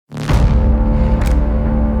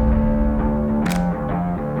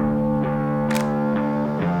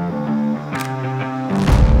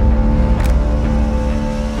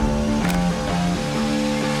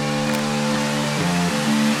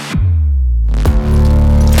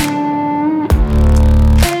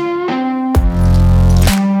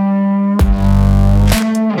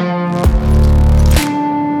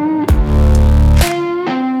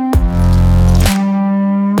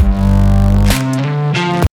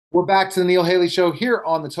We're back to the Neil Haley Show here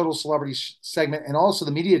on the Total Celebrity segment and also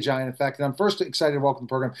the Media Giant Effect. And I'm first excited to welcome to the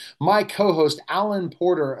program my co-host, Alan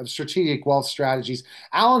Porter of Strategic Wealth Strategies.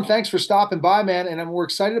 Alan, thanks for stopping by, man. And we're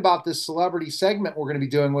excited about this celebrity segment we're going to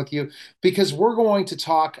be doing with you because we're going to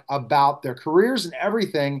talk about their careers and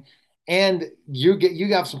everything. And you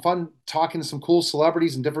have some fun talking to some cool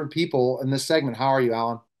celebrities and different people in this segment. How are you,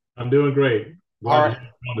 Alan? I'm doing great. All Glad to right. have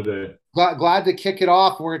you on today. Glad to kick it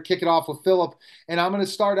off. We're going to kick it off with Philip. And I'm going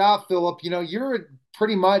to start out, Philip. You're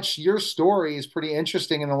pretty much, your story is pretty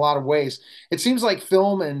interesting in a lot of ways. It seems like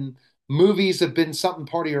film and movies have been something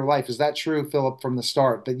part of your life. Is that true, Philip, from the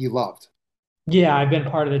start that you loved? Yeah, I've been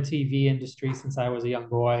part of the TV industry since I was a young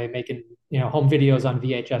boy, making, home videos on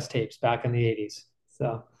VHS tapes back in the 80s.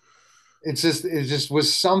 So, It just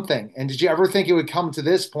was something. And did you ever think it would come to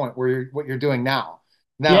this point where you're what you're doing now?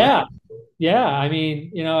 Now, yeah, yeah. I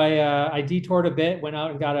mean, I detoured a bit, went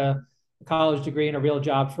out and got a college degree and a real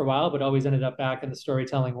job for a while, but always ended up back in the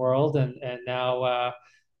storytelling world. And now,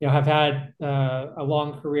 have had a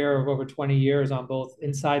long career of over 20 years on both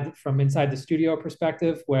inside the studio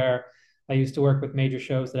perspective, where I used to work with major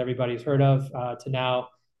shows that everybody's heard of, to now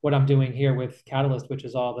what I'm doing here with Catalyst, which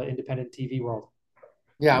is all the independent TV world.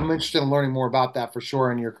 yeah, I'm interested in learning more about that for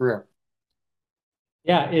sure in your career.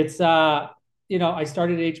 Yeah, I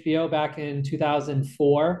started at HBO back in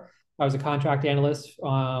 2004. I was a contract analyst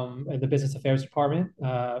in the business affairs department,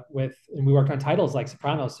 and we worked on titles like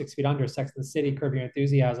Sopranos, Six Feet Under, Sex and the City, Curb Your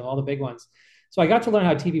Enthusiasm, all the big ones. So I got to learn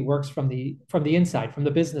how TV works from the inside, from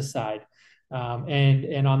the business side,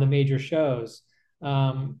 and on the major shows.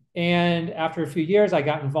 And after a few years, I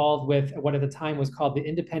got involved with what at the time was called the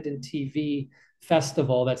Independent TV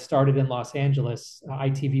Festival that started in Los Angeles,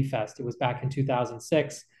 ITV Fest. It was back in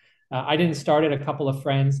 2006. I didn't start it. A couple of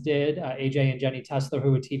friends did, AJ and Jenny Tesler, who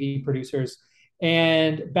were TV producers.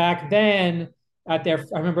 And back then, I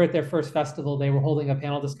remember at their first festival, they were holding a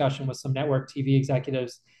panel discussion with some network TV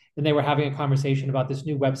executives, and they were having a conversation about this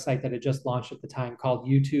new website that had just launched at the time called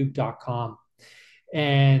YouTube.com.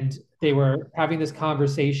 And they were having this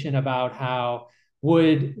conversation about how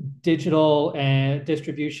would digital and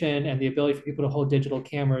distribution and the ability for people to hold digital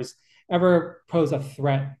cameras ever pose a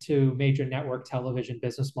threat to major network television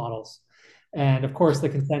business models. And of course, the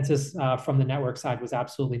consensus from the network side was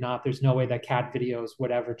absolutely not. There's no way that cat videos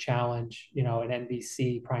would ever challenge, an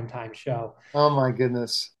NBC primetime show. Oh my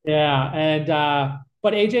goodness. Yeah, and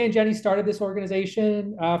but AJ and Jenny started this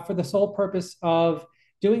organization for the sole purpose of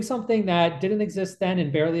doing something that didn't exist then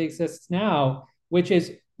and barely exists now, which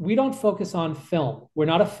is we don't focus on film. We're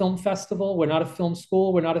not a film festival. We're not a film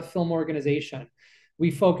school. We're not a film organization. We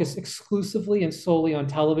focus exclusively and solely on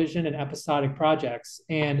television and episodic projects.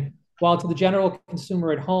 And while to the general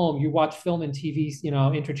consumer at home, you watch film and TV,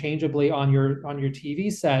 interchangeably on your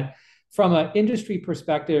TV set, from an industry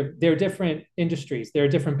perspective, they're different industries. There are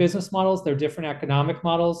different business models. There are different economic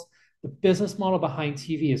models. The business model behind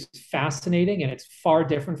TV is fascinating and it's far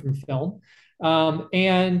different from film.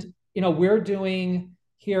 We're doing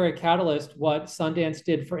here at Catalyst what Sundance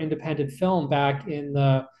did for independent film back in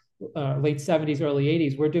the late 70s, early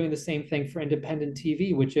 80s. We're doing the same thing for independent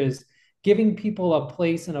TV, which is giving people a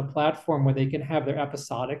place and a platform where they can have their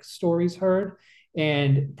episodic stories heard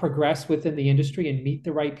and progress within the industry and meet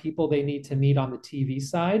the right people they need to meet on the TV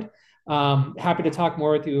side. Happy to talk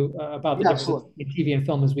more with you about the Yeah, differences absolutely. between TV and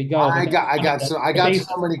film as we go. I But got I got the, so I the got basics.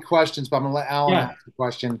 so many questions, but I'm gonna let Alan Yeah, ask a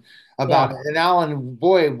question about yeah. it. And Alan,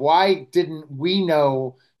 boy, why didn't we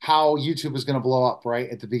know how YouTube was gonna blow up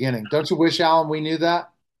right at the beginning? Don't you wish, Alan, we knew that?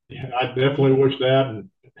 Yeah, I definitely wish that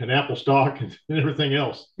and Apple stock and everything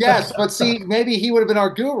else. Yes, but see, maybe he would have been our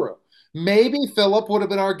guru. Maybe Philip would have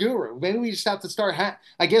been our guru. Maybe we just have to start,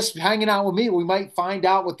 I guess, hanging out with me. We might find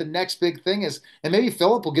out what the next big thing is, and maybe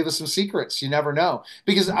Philip will give us some secrets. You never know.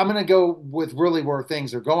 Because I'm going to go with really where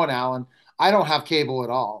things are going, Alan. I don't have cable at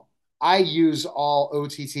all. I use all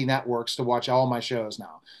OTT networks to watch all my shows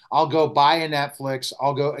now. I'll go buy a Netflix.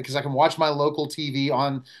 I'll go because I can watch my local TV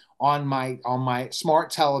on my smart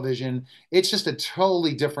television. It's just a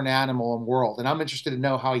totally different animal and world, and I'm interested to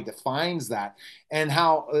know how he defines that and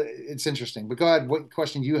how it's interesting. But go ahead, what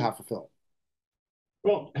question do you have for Phil?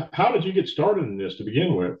 Well, how did you get started in this to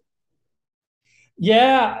begin with?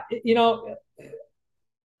 Yeah,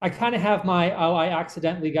 I kind of have I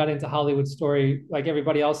accidentally got into Hollywood story like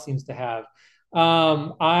everybody else seems to have.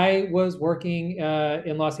 I was working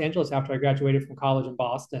in Los Angeles after I graduated from college in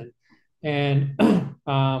Boston and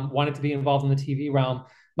wanted to be involved in the TV realm.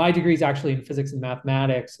 My degree is actually in physics and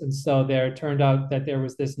mathematics. And so there turned out that there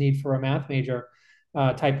was this need for a math major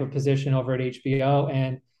type of position over at HBO.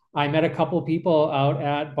 And I met a couple of people out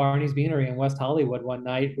at Barney's Beanery in West Hollywood one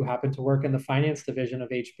night who happened to work in the finance division of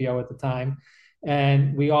HBO at the time.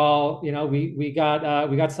 And we all, we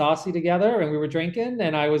got saucy together and we were drinking.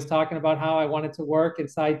 And I was talking about how I wanted to work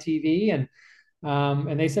inside TV,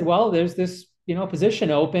 and they said, well, there's this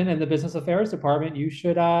position open in the business affairs department. You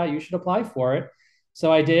should apply for it.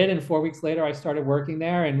 So I did, and 4 weeks later, I started working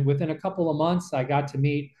there. And within a couple of months, I got to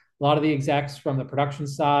meet a lot of the execs from the production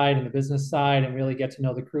side and the business side, and really get to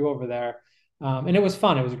know the crew over there. And it was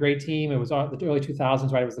fun. It was a great team. It was the early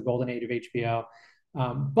 2000s, right? It was the golden age of HBO.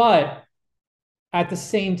 But at the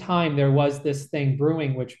same time, there was this thing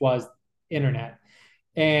brewing, which was internet.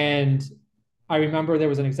 And I remember there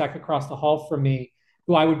was an exec across the hall from me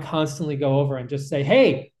who I would constantly go over and just say,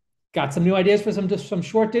 "Hey, got some new ideas for some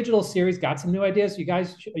short digital series. Got some new ideas. Are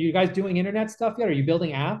you guys doing internet stuff yet? Are you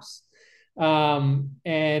building apps?" And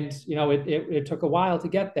it took a while to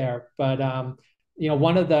get there, but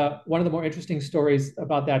one of the more interesting stories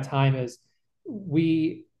about that time is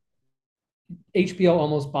we HBO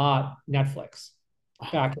almost bought Netflix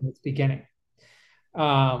back in its beginning.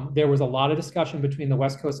 There was a lot of discussion between the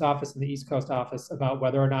West Coast office and the East Coast office about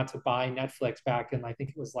whether or not to buy Netflix back in, I think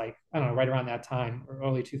it was like, I don't know, right around that time, or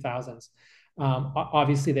early 2000s.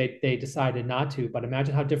 Obviously, they decided not to, but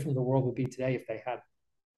imagine how different the world would be today if they had.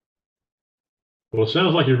 Well, it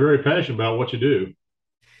sounds like you're very passionate about what you do.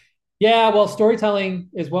 Yeah, well, storytelling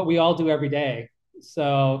is what we all do every day.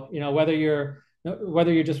 So, whether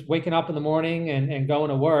you're just waking up in the morning and going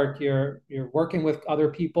to work, you're working with other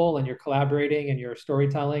people and you're collaborating and you're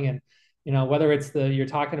storytelling, and whether you're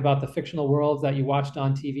talking about the fictional worlds that you watched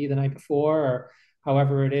on TV the night before, or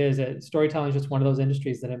however it is, storytelling is just one of those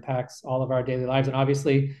industries that impacts all of our daily lives. And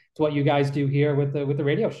obviously, it's what you guys do here with the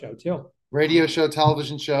radio show too. Radio show,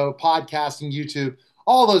 television show, podcasting, YouTube,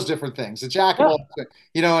 all those different things. A jack of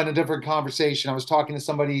Yeah. all, in a different conversation. I was talking to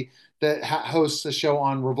somebody that hosts a show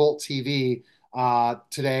on Revolt TV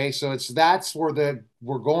today. So that's where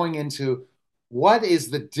we're going into what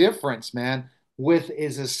is the difference, man,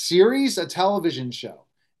 is a series a television show?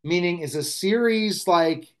 Meaning, is a series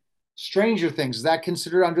like Stranger Things, is that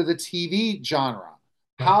considered under the TV genre?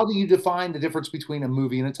 Yeah. How do you define the difference between a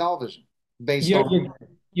movie and a television based You're, on? you're,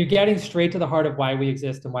 you're getting straight to the heart of why we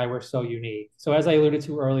exist and why we're so unique. So, as I alluded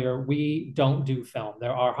to earlier, we don't do film.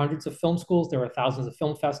 There are hundreds of film schools, there are thousands of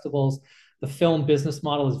film festivals. The film business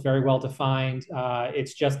model is very well defined.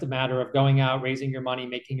 It's just a matter of going out, raising your money,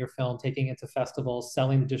 making your film, taking it to festivals,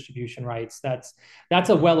 selling the distribution rights. That's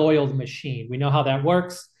a well-oiled machine. We know how that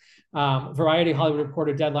works. Variety, Hollywood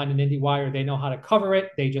Reporter, Deadline, and IndieWire, they know how to cover it.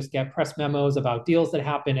 They just get press memos about deals that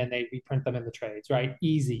happen and they reprint them in the trades, right?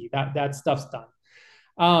 Easy. That stuff's done.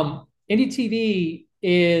 Indie TV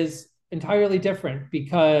is entirely different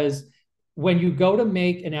because when you go to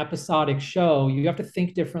make an episodic show, you have to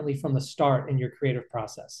think differently from the start in your creative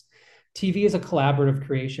process. TV is a collaborative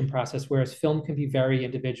creation process, whereas film can be very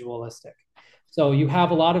individualistic. So you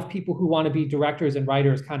have a lot of people who want to be directors and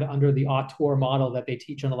writers kind of under the auteur model that they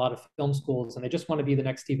teach in a lot of film schools, and they just want to be the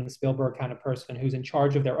next Steven Spielberg kind of person who's in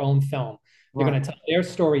charge of their own film. They're going to tell their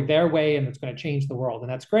story their way, and it's going to change the world, and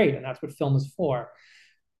that's great, and that's what film is for.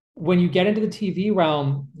 When you get into the TV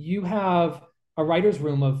realm, you have a writer's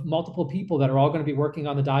room of multiple people that are all going to be working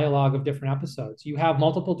on the dialogue of different episodes. You have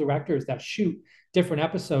multiple directors that shoot different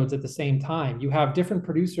episodes at the same time. You have different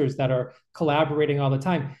producers that are collaborating all the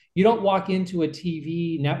time. You don't walk into a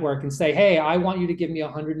TV network and say, "Hey, I want you to give me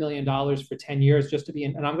 $100 million for 10 years just to be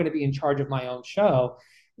and I'm going to be in charge of my own show."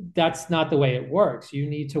 That's not the way it works. You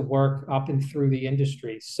need to work up and through the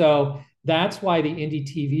industry. So that's why the indie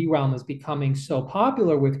TV realm is becoming so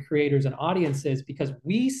popular with creators and audiences, because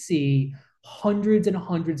we see hundreds and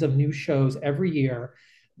hundreds of new shows every year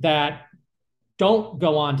that don't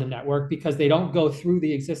go on to network because they don't go through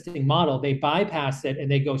the existing model. They bypass it and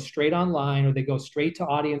they go straight online, or they go straight to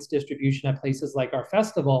audience distribution at places like our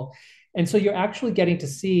festival. And so you're actually getting to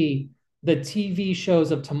see the TV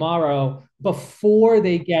shows of tomorrow before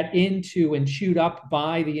they get into and chewed up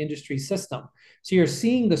by the industry system. So you're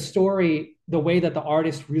seeing the story the way that the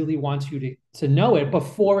artist really wants you to know it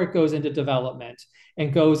before it goes into development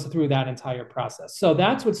and goes through that entire process. So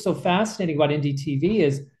that's what's so fascinating about indie TV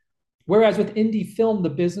is, whereas with indie film, the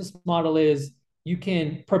business model is you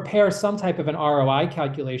can prepare some type of an ROI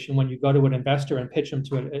calculation when you go to an investor and pitch them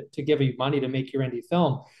to give you money to make your indie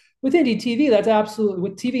film. With indie TV,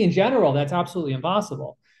 with TV in general, that's absolutely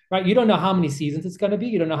impossible, right? You don't know how many seasons it's going to be.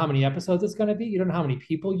 You don't know how many episodes it's going to be. You don't know how many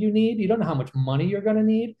people you need. You don't know how much money you're going to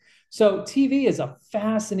need. So TV is a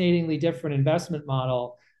fascinatingly different investment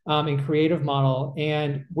model and creative model.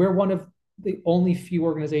 And we're one of the only few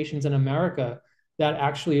organizations in America that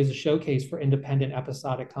actually is a showcase for independent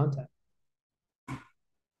episodic content.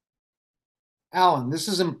 Alan, this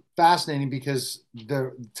is fascinating because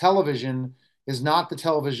the television is not the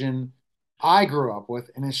television I grew up with,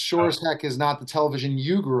 and it sure as heck is not the television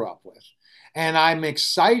you grew up with. And I'm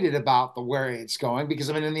excited about the where it's going because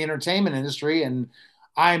I'm in the entertainment industry, and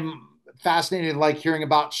I'm fascinated, like hearing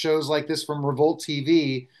about shows like this from Revolt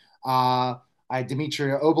TV. I had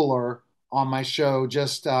Demetria Obeler on my show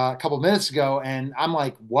just a couple of minutes ago, and I'm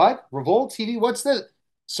like, "What? Revolt TV? What's this?"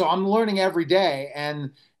 So I'm learning every day,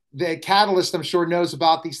 and the Catalyst, I'm sure, knows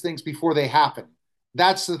about these things before they happen.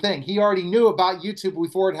 That's the thing. He already knew about YouTube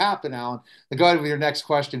before it happened, Alan. Now go ahead with your next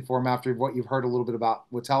question for him after what you've heard a little bit about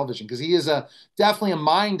with television, because he is definitely a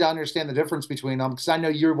mind to understand the difference between them. Because I know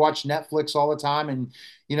you watch Netflix all the time, and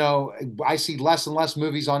I see less and less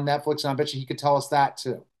movies on Netflix, and I bet you he could tell us that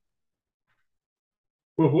too.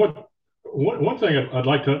 Well, one thing I'd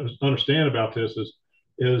like to understand about this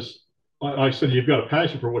is like I said, you've got a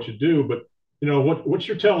passion for what you do, but what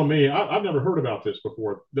you're telling me, I've never heard about this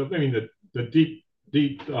before. I mean, the deep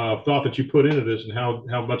thought that you put into this, and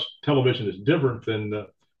how much television is different than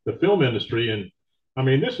the film industry. And I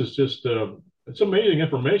mean, this is just it's amazing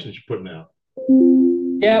information that you're putting out.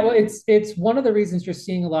 Yeah, well, it's one of the reasons you're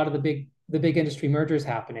seeing a lot of the big industry mergers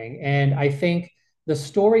happening. And I think the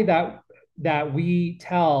story that we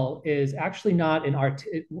tell is actually not an art.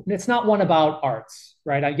 It's not one about arts,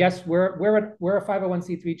 right? I guess we're a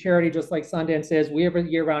 501c3 charity, just like Sundance is. We have a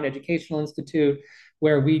year-round educational institute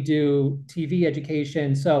where we do TV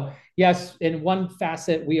education. So yes, in one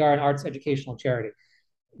facet, we are an arts educational charity.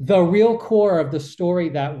 The real core of the story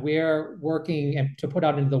that we're working and to put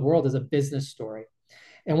out into the world is a business story.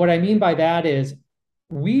 And what I mean by that is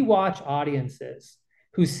we watch audiences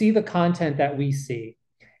who see the content that we see,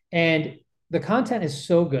 and the content is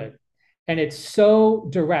so good and it's so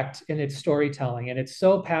direct in its storytelling and it's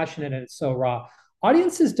so passionate and it's so raw.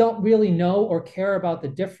 Audiences don't really know or care about the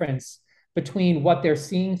difference between what they're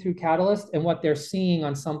seeing through Catalyst and what they're seeing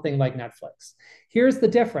on something like Netflix. Here's the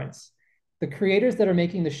difference. The creators that are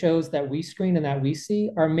making the shows that we screen and that we see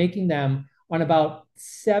are making them on about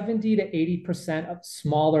 70 to 80% of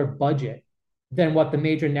smaller budget than what the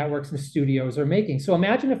major networks and studios are making. So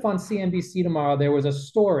imagine if on CNBC tomorrow there was a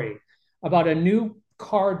story about a new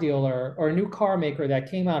car dealer or a new car maker that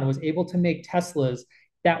came out and was able to make Teslas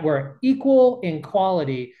that were equal in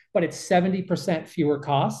quality, but it's 70% fewer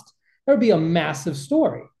cost. That would be a massive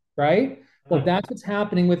story, right? Well, that's what's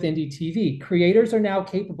happening with indie TV. Creators are now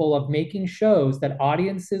capable of making shows that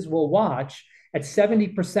audiences will watch at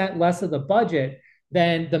 70% less of the budget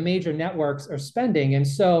than the major networks are spending. And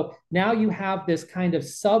so now you have this kind of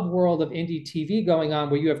sub world of indie TV going on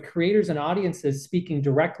where you have creators and audiences speaking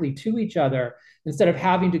directly to each other instead of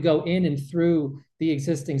having to go in and through the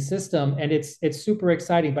existing system. And it's super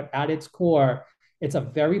exciting, but at its core, it's a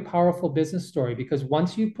very powerful business story, because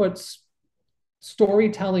once you put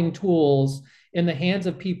storytelling tools in the hands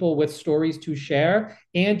of people with stories to share,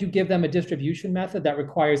 and you give them a distribution method that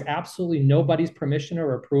requires absolutely nobody's permission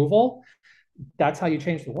or approval, that's how you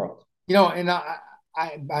change the world. And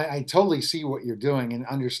I totally see what you're doing and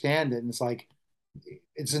understand it. And it's like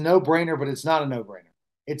it's a no-brainer, but it's not a no-brainer.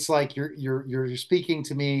 It's like you're speaking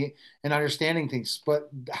to me and understanding things.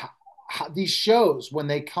 But these shows, when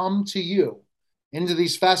they come to you into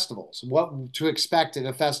these festivals, what to expect at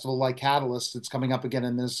a festival like Catalyst that's coming up again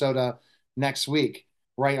in Minnesota next week,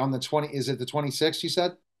 right on the 20, is it the 26th you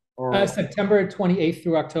said? Or September 28th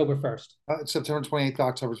through October 1st. September 28th to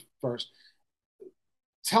October 1st.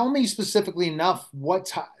 Tell me specifically enough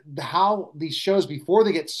how these shows, before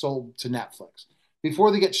they get sold to Netflix,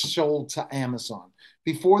 before they get sold to Amazon,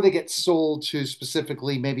 before they get sold to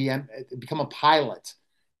specifically maybe become a pilot,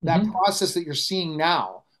 that process that you're seeing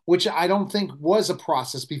now, which I don't think was a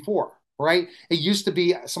process before, right? It used to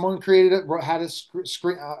be someone created it, had a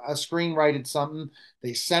screenwrited something,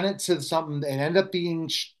 they sent it to something, and ended up being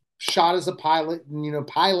shot as a pilot, and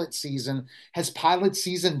pilot season. Has pilot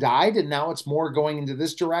season died and now it's more going into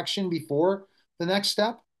this direction before the next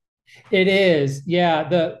step? It is.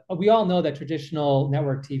 Yeah. We all know that traditional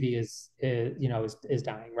network TV is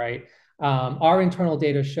dying, right? Our internal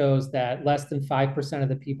data shows that less than 5% of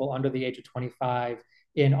the people under the age of 25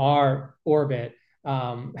 in our orbit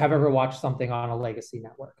have ever watched something on a legacy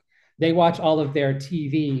network. They watch all of their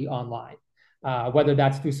TV online. Whether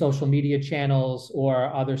that's through social media channels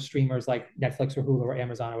or other streamers like Netflix or Hulu or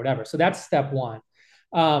Amazon or whatever. So that's step one.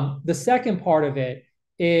 The second part of it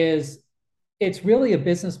is it's really a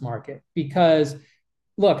business market, because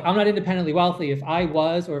look, I'm not independently wealthy. If I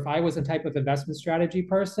was, or if I was a type of investment strategy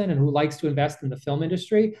person and who likes to invest in the film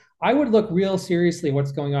industry, I would look real seriously at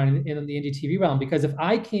what's going on in the indie TV realm. Because if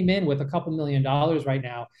I came in with a couple $1 million right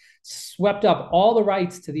now, swept up all the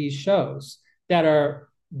rights to these shows that are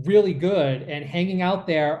really good and hanging out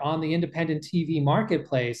there on the independent TV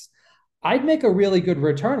marketplace, I'd make a really good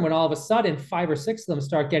return when all of a sudden 5 or 6 of them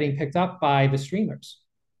start getting picked up by the streamers,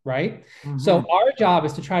 right? So Mm-hmm. our job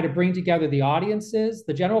is to try to bring together the audiences,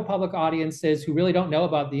 the general public audiences who really don't know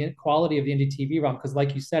about the quality of the indie TV realm, because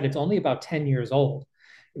like you said, it's only about 10 years old,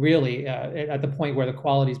 really, at the point where the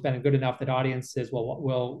quality's been good enough that audiences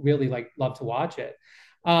will really like love to watch it.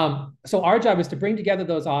 So our job is to bring together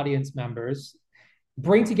those audience members,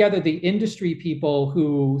 bring together the industry people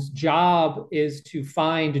whose job is to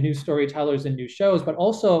find new storytellers and new shows, but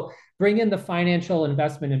also bring in the financial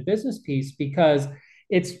investment and business piece, because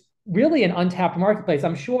it's really an untapped marketplace.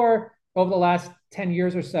 I'm sure over the last 10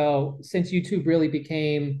 years or so, since YouTube really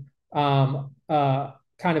became kind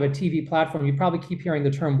of a TV platform, you probably keep hearing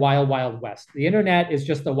the term wild, wild west. The internet is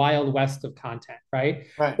just the wild west of content, right?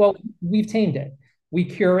 Right. Well, we've tamed it. We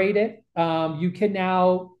curate it. You can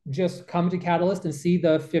now just come to Catalyst and see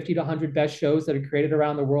the 50 to 100 best shows that are created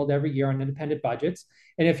around the world every year on independent budgets.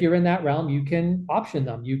 And if you're in that realm, you can option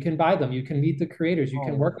them, you can buy them, you can meet the creators, you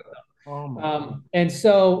can work with them. Oh my. And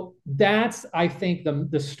so that's, I think,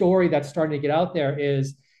 the story that's starting to get out there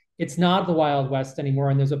is it's not the Wild West anymore.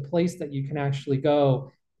 And there's a place that you can actually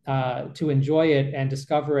go to enjoy it and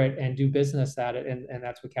discover it and do business at it. And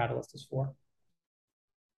that's what Catalyst is for.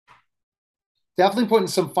 Definitely putting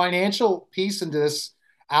some financial piece into this,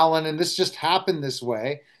 Alan, and this just happened this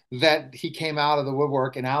way that he came out of the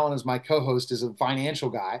woodwork. And Alan, is my co-host, is a financial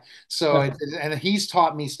guy, so and he's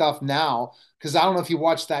taught me stuff now, because I don't know if you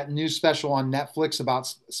watched that new special on Netflix about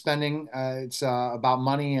spending. It's about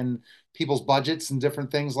money and people's budgets and different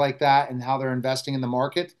things like that and how they're investing in the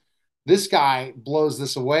market. This guy blows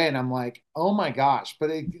this away, and I'm like, oh my gosh!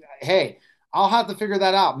 But hey, I'll have to figure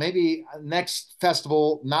that out. Maybe next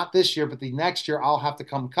festival, not this year, but the next year, I'll have to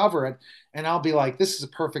come cover it. And I'll be like, this is a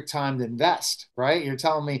perfect time to invest, right? You're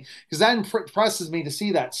telling me, because that impresses me to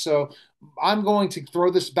see that. So I'm going to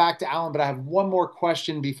throw this back to Alan, but I have one more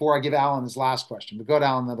question before I give Alan his last question. But go to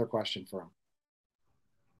Alan, another question for him.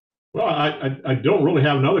 Well, I don't really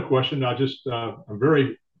have another question. I just I'm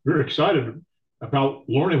very very excited about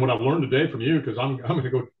learning what I've learned today from you, because I'm going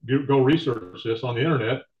to go research this on the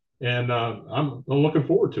internet, and I'm looking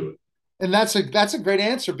forward to it. And that's a great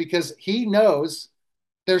answer, because he knows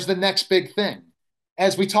there's the next big thing.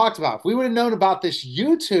 As we talked about, if we would have known about this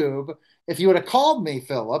YouTube, if you would have called me,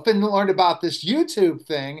 Philip, and learned about this YouTube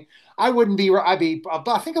thing, I'd be,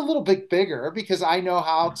 I think, a little bit bigger, because I know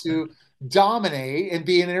how to dominate and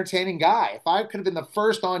be an entertaining guy. If I could have been the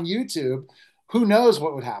first on YouTube, who knows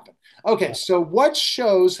what would happen? Okay, so what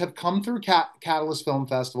shows have come through Catalyst Film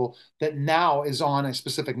Festival that now is on a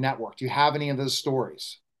specific network? Do you have any of those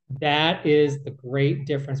stories? That is the great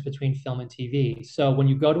difference between film and TV. So when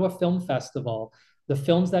you go to a film festival, the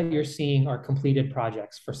films that you're seeing are completed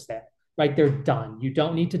projects for sale, right? They're done. You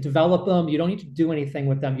don't need to develop them. You don't need to do anything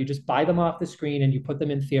with them. You just buy them off the screen and you put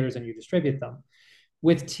them in theaters and you distribute them.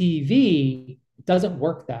 With TV, it doesn't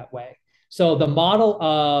work that way. So the model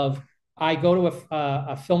of I go to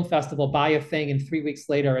a film festival, buy a thing, and 3 weeks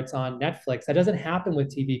later it's on Netflix, that doesn't happen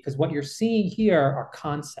with TV, because what you're seeing here are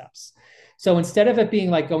concepts. So instead of it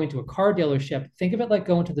being like going to a car dealership, think of it like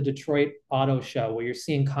going to the Detroit Auto Show, where you're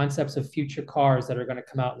seeing concepts of future cars that are going to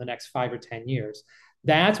come out in the next 5 or 10 years.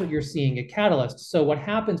 That's what you're seeing at Catalyst. So what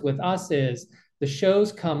happens with us is the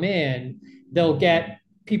shows come in, they'll get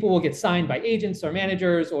people will get signed by agents or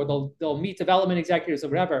managers, or they'll meet development executives or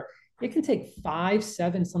whatever. It can take 5,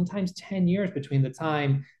 7, sometimes 10 years between the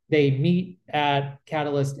time they meet at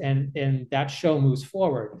Catalyst and that show moves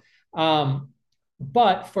forward.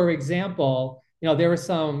 But for example, there were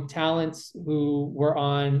some talents who were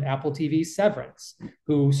on Apple TV's Severance,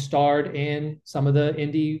 who starred in some of the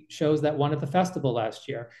indie shows that won at the festival last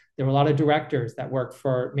year. There were a lot of directors that worked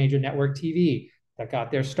for major network TV that got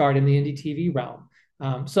their start in the indie TV realm.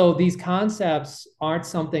 So these concepts aren't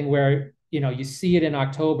something where you see it in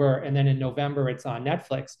October and then in November it's on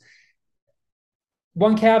Netflix.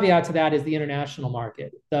 One caveat to that is the international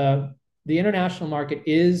market. The international market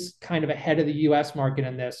is kind of ahead of the US market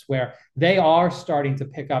in this, where they are starting to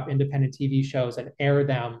pick up independent TV shows and air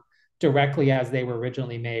them directly as they were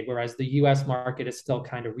originally made, whereas the US market is still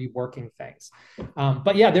kind of reworking things.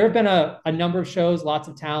 But yeah, there have been a number of shows, lots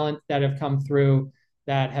of talent that have come through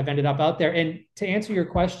that have ended up out there. And to answer your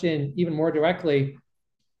question even more directly,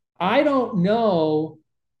 I don't know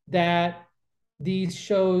that these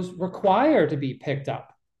shows require to be picked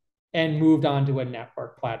up and moved onto a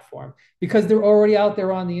network platform because they're already out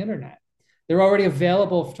there on the internet. They're already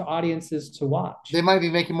available to audiences to watch. They might be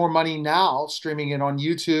making more money now streaming it on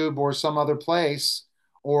YouTube or some other place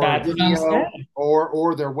or That's what I'm video saying.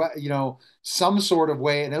 or their some sort of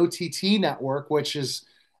way, an OTT network, which is,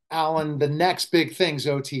 Alan, the next big thing's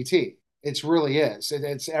OTT. It really is.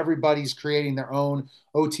 It's everybody's creating their own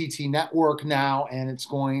OTT network now, and it's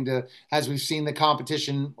going to, as we've seen the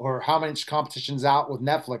competition or how much competition's out with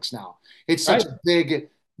Netflix now. It's such Right. a big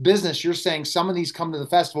business. You're saying some of these come to the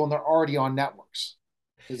festival and they're already on networks.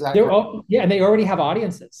 Is that They're correct? all, yeah, and they already have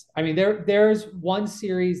audiences. I mean, there's one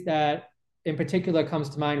series that in particular comes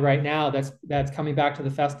to mind right now that's coming back to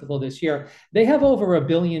the festival this year. They have over 1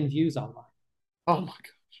 billion views online. Oh my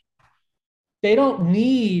God. They don't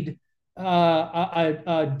need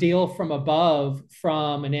a deal from above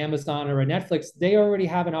from an Amazon or a Netflix. They already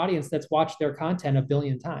have an audience that's watched their content 1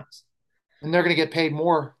 billion times. And they're going to get paid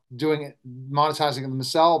more doing it, monetizing it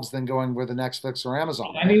themselves than going with the Netflix or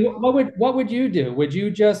Amazon, I right? mean, what would you do? Would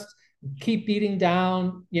you just keep beating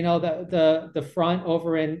down, the front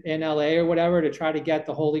over in LA or whatever to try to get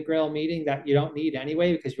the Holy Grail meeting that you don't need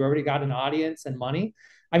anyway because you already got an audience and money?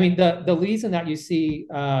 I mean, the reason that you see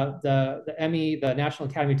the Emmy, the National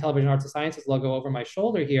Academy of Television Arts and Sciences logo over my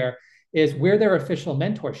shoulder here is we're their official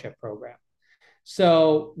mentorship program.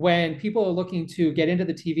 So when people are looking to get into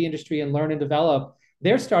the TV industry and learn and develop,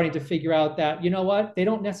 they're starting to figure out that, you know what, they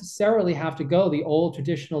don't necessarily have to go the old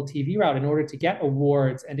traditional TV route in order to get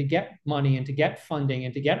awards and to get money and to get funding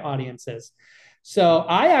and to get audiences. So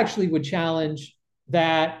I actually would challenge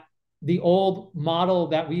that the old model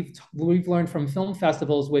that we've learned from film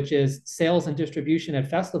festivals, which is sales and distribution at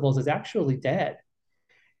festivals, is actually dead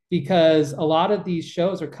because a lot of these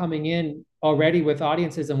shows are coming in already with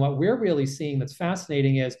audiences. And what we're really seeing that's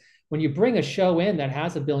fascinating is when you bring a show in that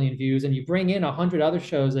has 1 billion views and you bring in 100 other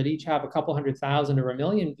shows that each have a couple 100,000 or 1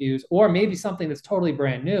 million views, or maybe something that's totally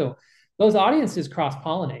brand new, those audiences cross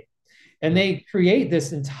pollinate and they create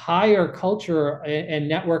this entire culture and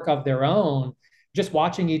network of their own, just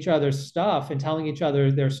watching each other's stuff and telling each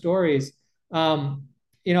other their stories.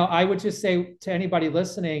 I would just say to anybody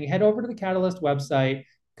listening, head over to the Catalyst website,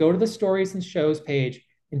 go to the stories and shows page,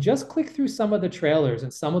 and just click through some of the trailers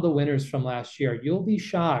and some of the winners from last year. You'll be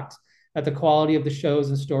shocked at the quality of the shows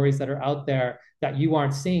and stories that are out there that you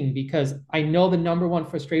aren't seeing, because I know the number one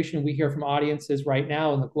frustration we hear from audiences right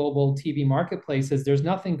now in the global TV marketplace is there's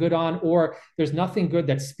nothing good on, or there's nothing good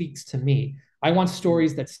that speaks to me. I want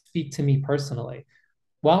stories that speak to me personally.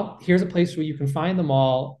 Well, here's a place where you can find them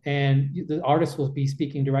all, and the artist will be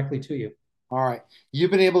speaking directly to you. All right.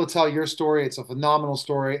 You've been able to tell your story. It's a phenomenal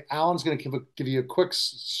story. Alan's going to give you a quick,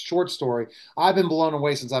 short story. I've been blown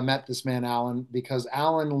away since I met this man, Alan, because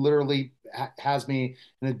Alan literally has me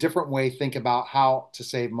in a different way think about how to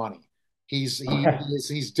save money. Okay.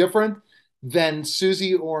 He's different than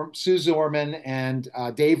Suze Orman and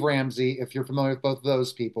Dave Ramsey, if you're familiar with both of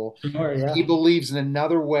those people. Sure, He yeah. believes in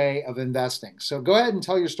another way of investing. So go ahead and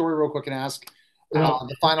tell your story real quick and ask Well,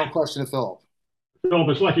 the final question to Philip. Philip,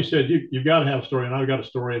 it's like you said, you've got to have a story, and I've got a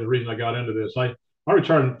story. And the reason I got into this, I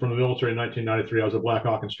retired from the military in 1993. I was a Black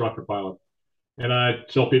Hawk instructor pilot, and I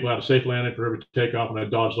tell people how to safe landing for every takeoff, and I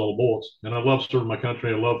dodged all the bullets. And I love serving my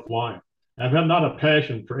country. I love flying. I've had not a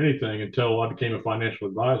passion for anything until I became a financial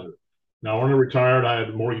advisor. Now, when I retired, I had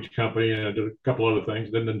a mortgage company and I did a couple other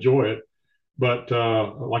things. Didn't enjoy it, but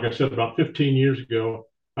like I said, about 15 years ago,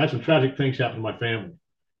 I had some tragic things happen to my family.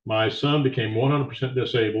 My son became 100%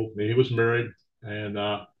 disabled. He was married, and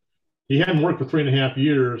he hadn't worked for 3.5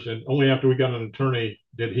 years, and only after we got an attorney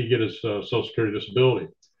did he get his Social Security disability.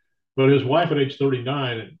 But his wife at age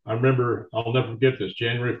 39, I remember, I'll never forget this,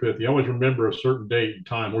 January 5th. You always remember a certain date and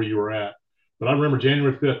time where you were at. But I remember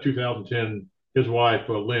January 5th, 2010, his wife,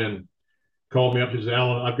 Lynn, called me up. She said,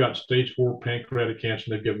 Alan, I've got stage 4 pancreatic cancer,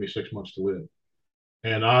 and they've given me 6 months to live.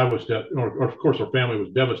 And I was, of course, our family was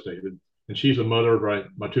devastated. And she's the mother of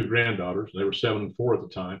my two granddaughters. They were 7 and 4 at the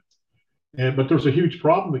time. But there's a huge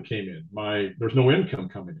problem that came in. There's no income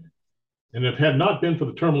coming in. And if it had not been for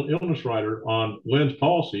the terminal illness rider on Lynn's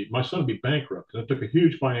policy, my son would be bankrupt. And it took a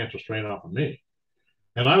huge financial strain off of me.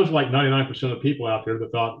 And I was like 99% of people out there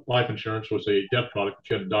that thought life insurance was a death product that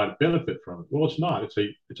you had to die to benefit from it. Well, it's not. It's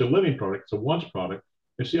a living product. It's a once product.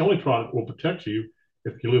 It's the only product that will protect you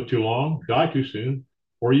if you live too long, die too soon,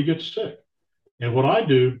 or you get sick. And what I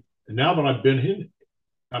do, and now that I've been in,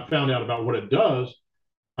 I found out about what it does.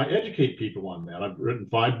 I educate people on that. I've written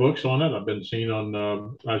 5 books on it. I've been seen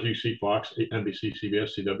on, as you see, Fox, NBC,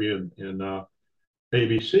 CBS, CW, and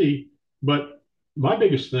ABC. But my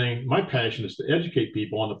biggest thing, my passion is to educate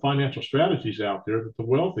people on the financial strategies out there that the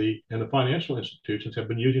wealthy and the financial institutions have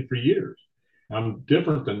been using for years. I'm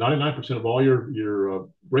different than 99% of all your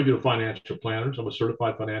regular financial planners. I'm a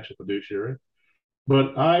certified financial fiduciary,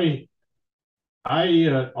 but I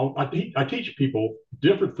teach people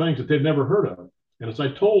different things that they've never heard of. And as I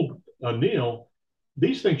told Neil,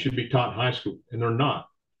 these things should be taught in high school, and they're not.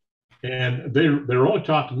 And they're only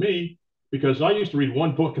taught to me because I used to read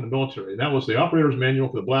one book in the military, and that was the operator's manual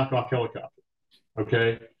for the Black Hawk helicopter.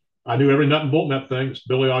 Okay, I knew every nut and bolt in that thing, the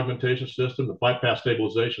stability augmentation system, the flight path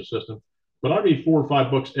stabilization system. But I read 4 or 5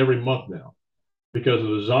 books every month now because of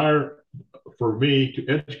the desire for me to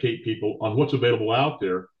educate people on what's available out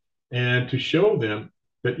there and to show them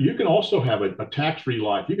that you can also have a tax-free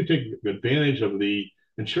life. You can take advantage of the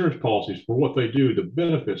insurance policies for what they do, the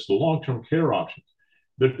benefits, the long-term care options.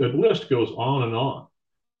 The list goes on and on.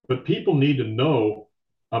 But people need to know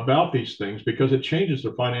about these things because it changes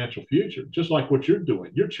their financial future, just like what you're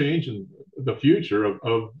doing. You're changing the future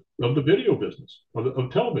of the video business,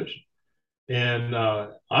 of television. And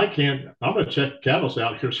I'm going to check Catalyst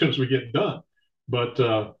out here as soon as we get done. But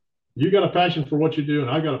you got a passion for what you do, and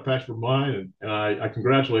I got a passion for mine, and I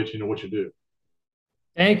congratulate you on what you do.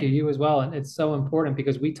 Thank you. You as well. And it's so important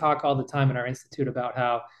because we talk all the time in our institute about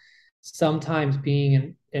how sometimes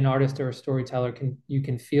being an artist or a storyteller you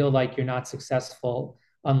can feel like you're not successful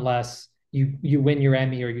unless you win your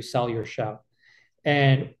Emmy or you sell your show.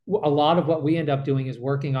 And a lot of what we end up doing is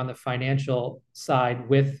working on the financial side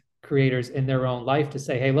with creators in their own life to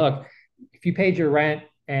say, hey, look, if you paid your rent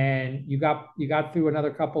and you got through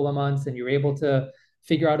another couple of months and you're able to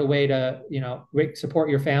figure out a way to, support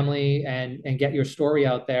your family and get your story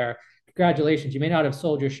out there, congratulations. You may not have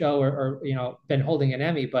sold your show or been holding an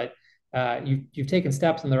Emmy, but you've taken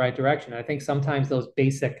steps in the right direction. And I think sometimes those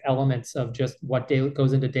basic elements of just what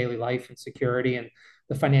goes into daily life and security and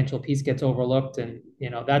the financial piece gets overlooked. And,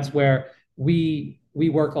 that's where we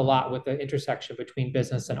work a lot with the intersection between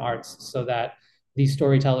business and arts so that these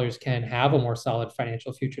storytellers can have a more solid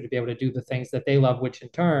financial future to be able to do the things that they love, which in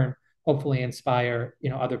turn hopefully inspire,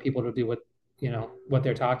 other people to do what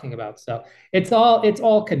they're talking about. So it's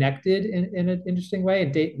all connected in an interesting way.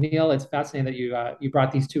 And Neil, it's fascinating that you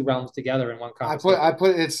brought these two realms together in one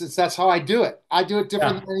conversation. That's how I do it. I do it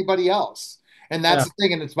different than anybody else. And that's the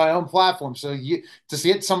thing, and it's my own platform. So to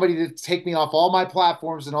get somebody to take me off all my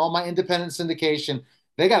platforms and all my independent syndication,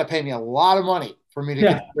 they got to pay me a lot of money for me to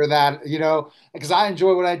consider that, because I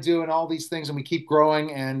enjoy what I do and all these things, and we keep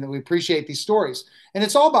growing and we appreciate these stories. And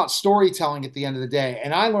it's all about storytelling at the end of the day.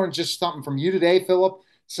 And I learned just something from you today, Philip,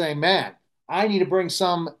 saying, man, I need to bring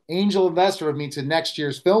some angel investor with me to next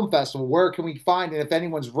year's film festival. Where can we find it if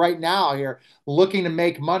anyone's right now here looking to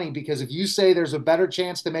make money? Because if you say there's a better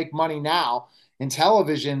chance to make money now in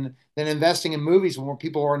television than investing in movies where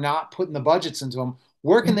people are not putting the budgets into them,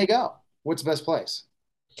 where can they go? What's the best place?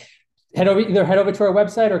 Either head over to our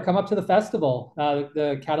website or come up to the festival.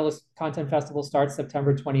 The Catalyst Content Festival starts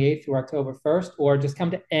September 28th through October 1st, or just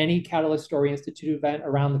come to any Catalyst Story Institute event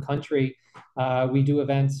around the country. We do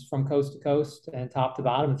events from coast to coast and top to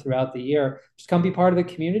bottom throughout the year. Just come be part of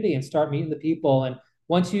the community and start meeting the people. And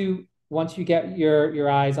once you get your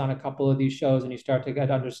eyes on a couple of these shows and you start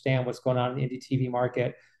to understand what's going on in the indie TV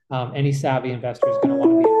market, any savvy investor is going to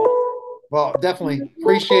want to be involved. Well, definitely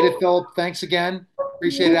appreciate it, Philip. Thanks again.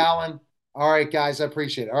 Appreciate it, Alan. All right, guys, I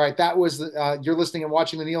appreciate it. All right, that was you're listening and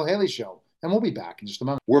watching the Neil Haley Show, and we'll be back in just a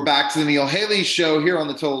moment. We're back to the Neil Haley Show here on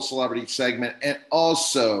the Total Celebrity segment, and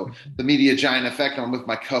also the Media Giant Effect. I'm with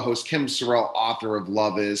my co-host Kim Sorrell, author of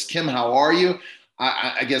Love Is. Kim, how are you?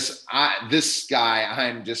 I guess this guy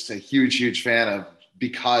I'm just a huge fan of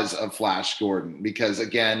because of Flash Gordon. Because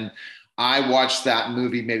again, I watched that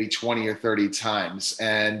movie maybe 20 or 30 times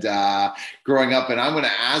and growing up, and I'm going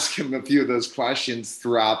to ask him a few of those questions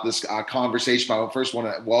throughout this conversation. I first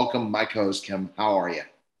want to welcome my co-host, Kim. How are you?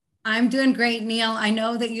 I'm doing great, Neil. I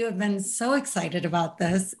know that you have been so excited about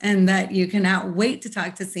this and that you cannot wait to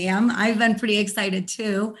talk to Sam. I've been pretty excited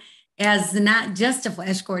too, as not just a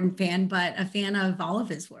Flash Gordon fan, but a fan of all of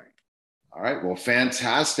his work. All right, well,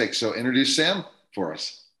 fantastic. So introduce Sam for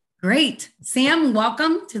us. Great. Sam,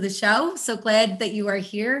 welcome to the show. So glad that you are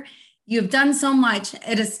here. You've done so much.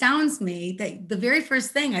 It astounds me that the very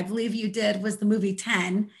first thing I believe you did was the movie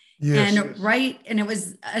 10. Yes, and it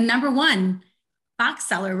was a #1 box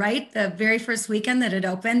seller, right? The very first weekend that it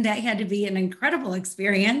opened, that had to be an incredible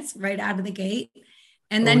experience right out of the gate.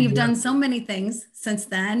 And then you've done so many things since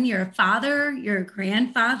then. You're a father, you're a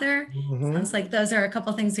grandfather. Sounds like those are a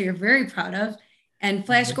couple of things that you're very proud of. And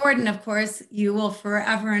Flash Gordon, of course, you will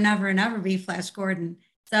forever and ever and ever be Flash Gordon.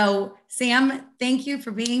 So, Sam, thank you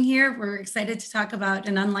for being here. We're excited to talk about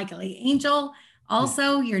An Unlikely Angel,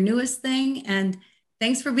 also your newest thing. And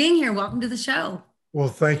thanks for being here. Welcome to the show. Well,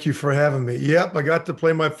 thank you for having me. Yep, I got to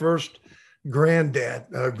play my first granddad,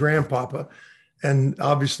 grandpapa. And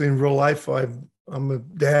obviously in real life, I'm a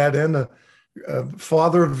dad and a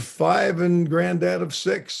father of 5 and granddad of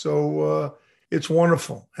 6. So it's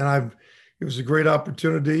wonderful. And it was a great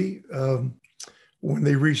opportunity when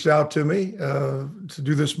they reached out to me to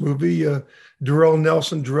do this movie. Darrell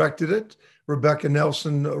Nelson directed it. Rebecca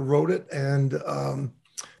Nelson wrote it. And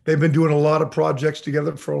they've been doing a lot of projects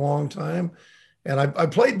together for a long time. And I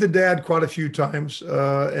played the dad quite a few times.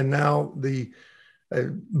 And now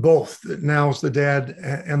both. Now it's the dad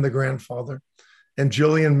and the grandfather. And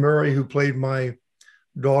Jillian Murray, who played my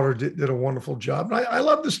daughter, did a wonderful job. And I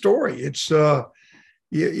love the story. It's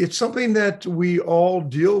something that we all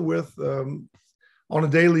deal with on a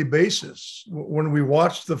daily basis. When we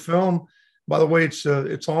watch the film, by the way, it's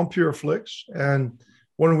on PureFlix. And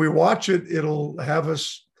when we watch it, it'll have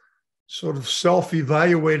us sort of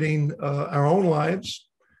self-evaluating our own lives,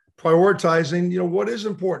 prioritizing, what is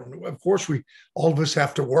important. Of course, all of us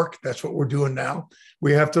have to work. That's what we're doing now.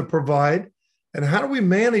 We have to provide. And how do we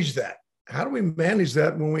manage that? How do we manage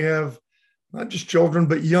that when we have not just children,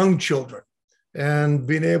 but young children, and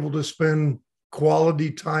being able to spend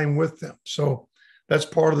quality time with them? So that's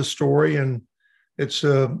part of the story. And it's,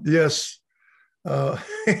 yes,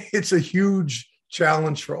 it's a huge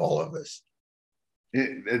challenge for all of us.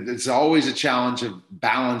 It's always a challenge of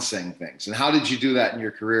balancing things. And how did you do that in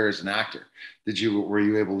your career as an actor? Were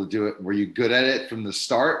you able to do it? Were you good at it from the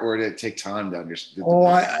start, or did it take time to understand?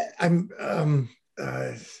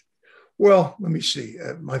 Well, let me see.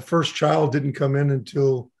 My first child didn't come in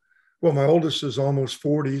until, my oldest is almost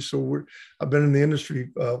 40. So I've been in the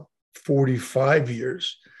industry 45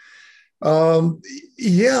 years. What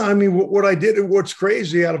I did, what's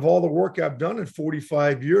crazy, out of all the work I've done in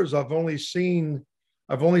 45 years, I've only seen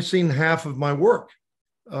half of my work.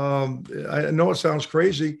 I know it sounds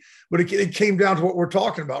crazy, but it came down to what we're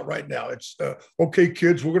talking about right now. It's okay,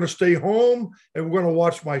 kids, we're going to stay home and we're going to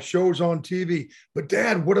watch my shows on TV. But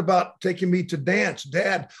Dad, what about taking me to dance?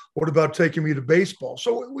 Dad, what about taking me to baseball?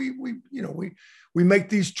 So we make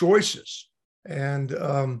these choices.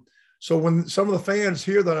 And so when some of the fans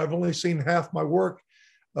hear that I've only seen half my work,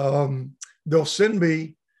 they'll send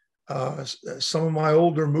me some of my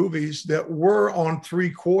older movies that were on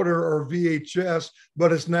 3/4 or VHS,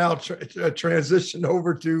 but it's now transitioned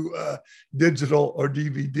over to digital or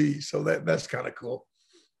DVD. So that's kind of cool.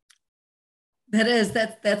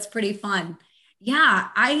 That's pretty fun. Yeah,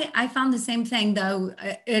 I found the same thing, though.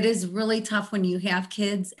 It is really tough when you have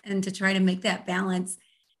kids, and to try to make that balance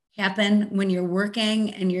happen when you're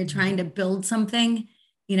working and you're trying to build something.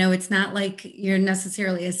 It's not like you're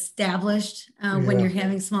necessarily established when you're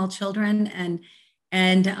having small children. And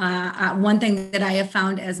one thing that I have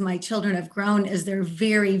found as my children have grown is they're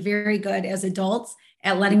very, very good as adults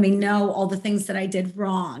at letting me know all the things that I did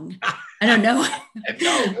wrong. I don't know.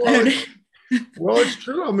 Well, it's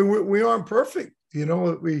true. I mean, we aren't perfect.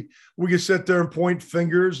 We can sit there and point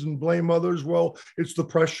fingers and blame others. Well, it's the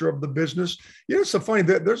pressure of the business. It's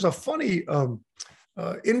there's a funny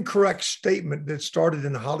incorrect statement that started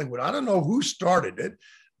in Hollywood. I don't know who started it,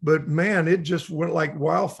 but man, it just went like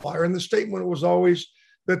wildfire. And the statement was always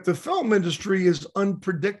that the film industry is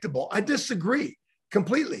unpredictable. I disagree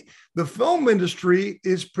completely. The film industry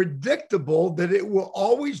is predictable, that it will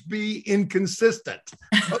always be inconsistent.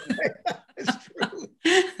 Okay? It's true.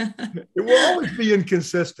 It will always be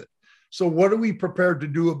inconsistent. So what are we prepared to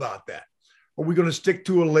do about that? Are we going to stick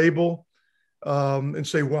to a label and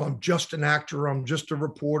say, well, I'm just an actor, I'm just a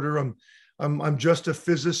reporter, I'm just a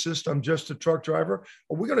physicist, I'm just a truck driver?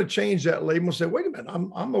 Are we going to change that label and say, wait a minute,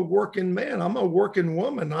 I'm a working man, I'm a working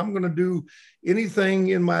woman, I'm going to do anything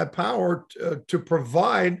in my power to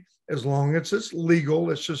provide, as long as it's legal.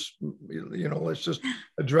 Let's just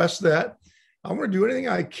address that. I'm going to do anything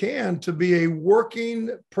I can to be a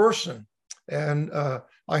working person. And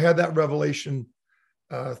I had that revelation.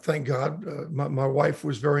 Thank God. My wife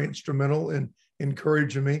was very instrumental in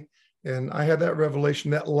encouraging me. And I had that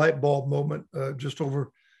revelation, that light bulb moment just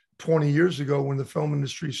over 20 years ago, when the film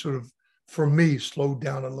industry sort of, for me, slowed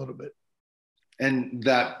down a little bit. And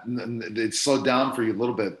that it slowed down for you a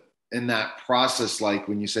little bit in that process, like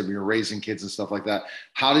when you said when you're raising kids and stuff like that.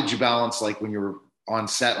 How did you balance, like when you were on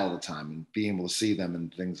set all the time and being able to see them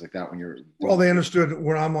and things like that when you're? Well, they understood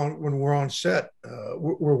when we're on set,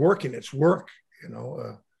 we're working, it's work.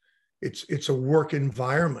 It's a work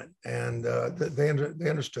environment, and they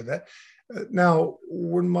understood that. Now,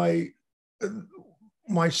 when my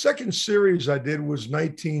my second series I did was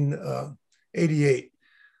 1988.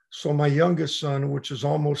 So my youngest son, which is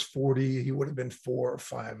almost 40, he would have been 4 or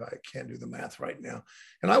 5. I can't do the math right now.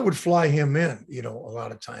 And I would fly him in, a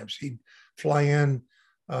lot of times. He'd fly in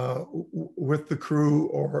with the crew,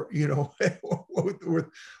 or, with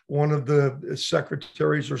one of the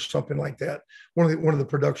secretaries or something like that, one of the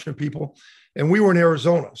production people. And we were in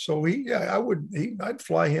Arizona. So I'd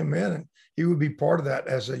fly him in, and he would be part of that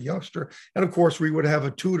as a youngster. And of course, we would have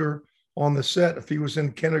a tutor on the set if he was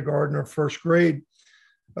in kindergarten or first grade.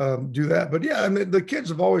 Do that. But yeah, I mean, the kids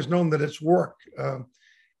have always known that it's work.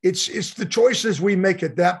 It's the choices we make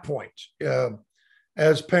at that point,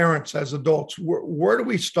 as parents, as adults. Where do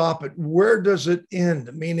we stop it? Where does it end?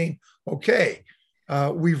 Meaning, okay,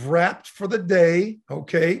 we've wrapped for the day.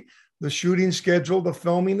 Okay, the shooting schedule, the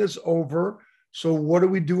filming is over. So what do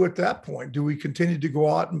we do at that point? Do we continue to go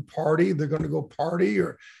out and party? They're going to go party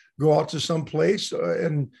or go out to some place.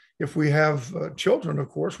 And if we have children, of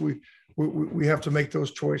course, we have to make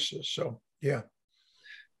those choices. So, yeah.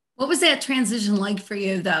 What was that transition like for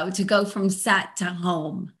you, though, to go from set to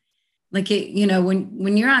home? Like,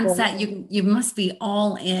 when you're on set, you must be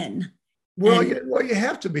all in. Well, you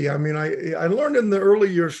have to be. I mean, I learned in the early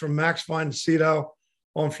years from Max von Sydow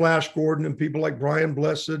on Flash Gordon and people like Brian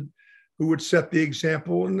Blessed, who would set the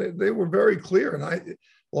example, and they were very clear. And a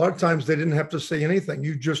lot of times they didn't have to say anything.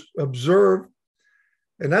 You just observe.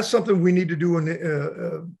 And that's something we need to do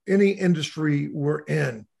in any industry we're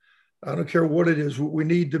in. I don't care what it is. We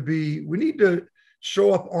need to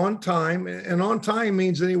show up on time, and on time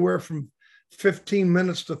means anywhere from 15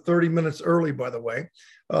 minutes to 30 minutes early, by the way.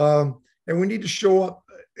 And we need to show up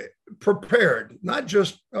prepared, not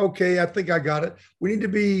just, okay, I think I got it. We need to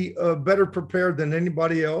be better prepared than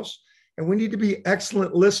anybody else. And we need to be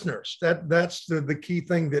excellent listeners. That's the key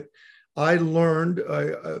thing that I learned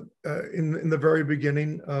in the very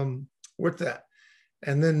beginning with that.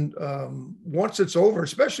 And then once it's over,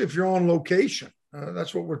 especially if you're on location,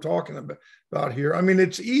 that's what we're talking about here. I mean,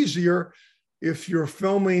 it's easier if you're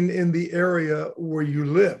filming in the area where you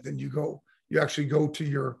live and you actually go to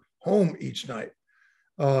your home each night.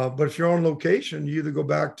 But if you're on location, you either go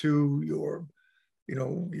back to your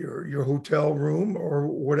hotel room or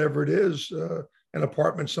whatever it is, an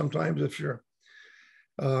apartment sometimes if you're.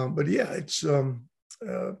 But yeah, it's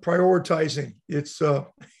prioritizing. It's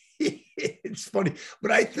it's funny,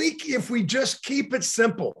 but I think if we just keep it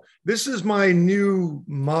simple, this is my new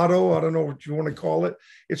motto. I don't know what you want to call it.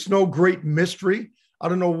 It's no great mystery. I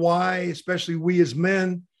don't know why, especially we as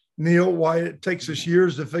men, Neil, why it takes us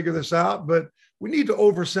years to figure this out, but we need to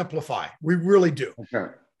oversimplify. We really do.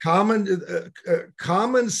 Okay.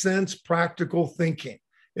 Common sense, practical thinking,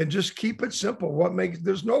 and just keep it simple.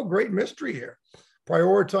 There's no great mystery here.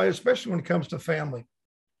 Prioritize, especially when it comes to family.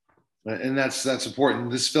 And that's important.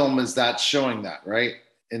 This film is showing that, right?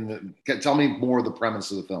 Tell me more of the premise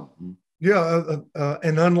of the film. Yeah,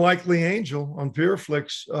 An Unlikely Angel on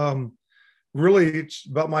Pureflix. Really, it's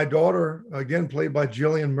about my daughter, again, played by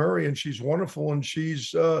Jillian Murray, and she's wonderful. And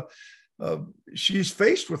she's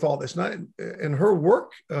faced with all this. In her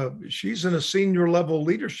work, she's in a senior level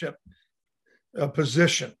leadership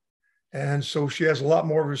position. And so she has a lot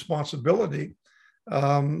more responsibility.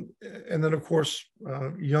 And then, of course,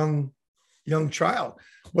 young child.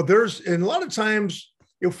 But and a lot of times,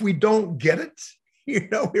 if we don't get it,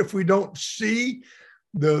 if we don't see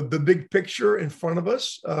the big picture in front of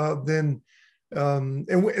us, then and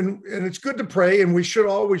it's good to pray, and we should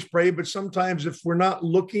always pray. But sometimes, if we're not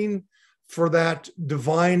looking for that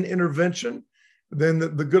divine intervention, then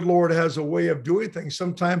the good Lord has a way of doing things.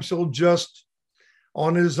 Sometimes He'll just,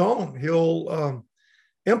 on His own, He'll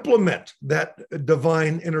implement that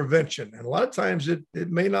divine intervention. And a lot of times it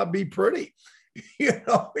may not be pretty.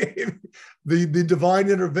 The divine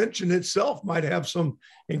intervention itself might have some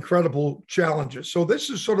incredible challenges. So this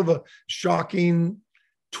is sort of a shocking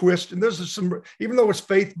twist. And even though it's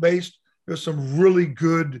faith-based, there's some really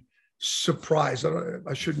good surprise.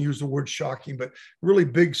 I shouldn't use the word shocking, but really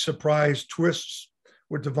big surprise twists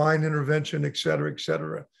with divine intervention, et cetera, et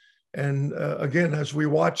cetera. And again, as we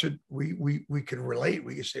watch it, we can relate.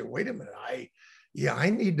 We can say, "Wait a minute, I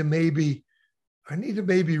need to maybe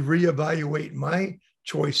reevaluate my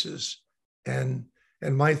choices and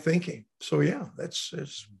my thinking." So yeah, it's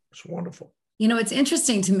wonderful. It's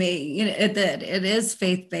interesting to me, that it is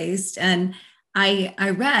faith-based, and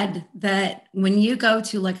I read that when you go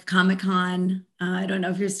to like a Comic-Con, I don't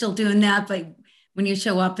know if you're still doing that, but when you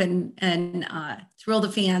show up and thrill the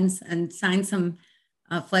fans and sign some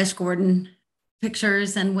Flash Gordon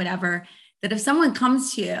pictures and whatever, that if someone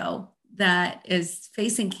comes to you that is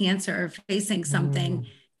facing cancer or facing something,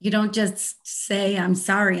 You don't just say, I'm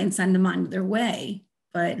sorry and send them on their way,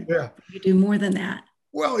 but Yeah. you do more than that.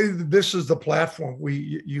 Well, this is the platform.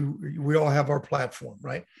 We all have our platform,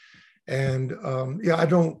 right? And I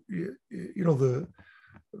don't,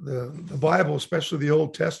 the Bible, especially the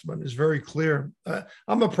Old Testament, is very clear.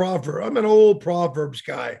 I'm an old Proverbs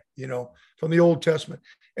guy, from the Old Testament.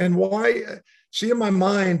 And why? See, in my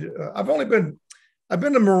mind, I've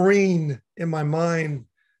been a Marine in my mind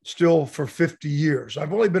still for 50 years.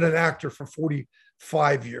 I've only been an actor for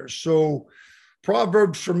 45 years. So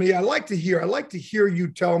Proverbs for me, I like to hear you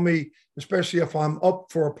tell me, especially if I'm up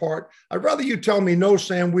for a part. I'd rather you tell me, no,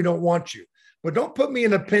 Sam, we don't want you. But don't put me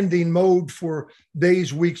in a pending mode for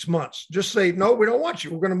days, weeks, months. Just say, no, we don't want you.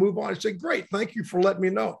 We're going to move on. I say, great. Thank you for letting me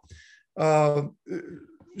know.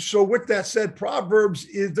 So with that said, Proverbs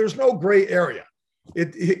there's no gray area.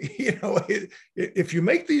 If you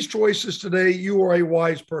make these choices today, you are a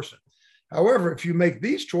wise person. However, if you make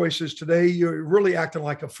these choices today, you're really acting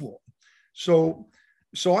like a fool. So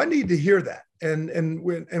I need to hear that. And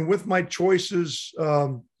with my choices,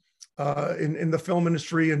 in the film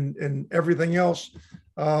industry and everything else,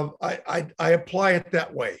 I apply it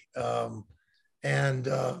that way. I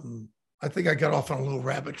think I got off on a little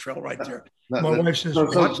rabbit trail right there. My wife says, so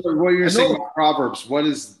what you're saying about Proverbs, what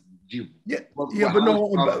is you?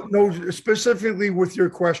 No, specifically with your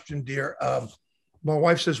question, dear. My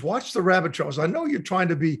wife says, watch the rabbit trails. I know you're trying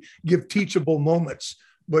to give teachable moments,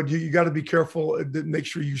 but you got to be careful to make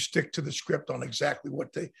sure you stick to the script on exactly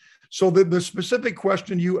what they. So the specific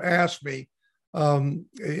question you asked me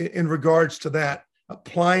in regards to that,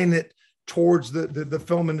 applying it towards the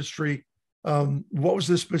film industry, what was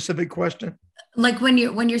the specific question? Like when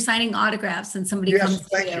you're signing autographs and somebody comes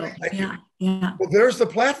to you. Thank you. Yeah. Well, there's the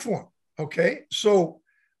platform. Okay. So,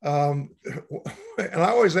 and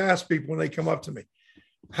I always ask people when they come up to me,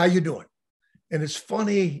 how you doing? And it's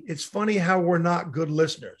funny how we're not good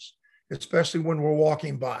listeners, especially when we're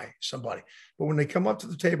walking by somebody. But when they come up to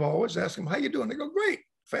the table, I always ask them, how you doing? They go, great,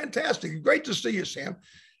 fantastic. Great to see you, Sam.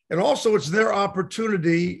 And also it's their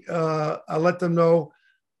opportunity. I let them know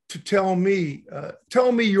to tell me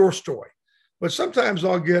your story. But sometimes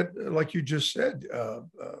I'll get, like you just said,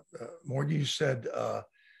 Morgan, you said, I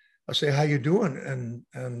say, how you doing?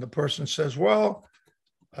 And the person says, well,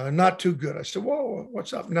 not too good. I said, well,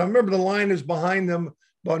 what's up? Now, remember the line is behind them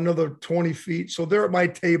about another 20 feet. So they're at my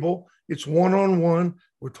table. It's one-on-one.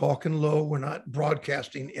 We're talking low. We're not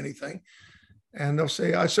broadcasting anything. And they'll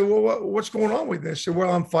say, I said, well, what's going on with this? They said,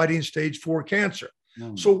 well, I'm fighting stage 4 cancer.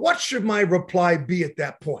 So what should my reply be at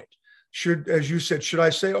that point? As you said, should I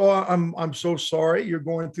say, oh, I'm so sorry you're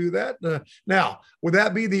going through that? Now, would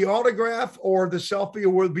that be the autograph or the selfie, or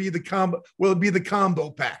will it be the combo? Will it be the combo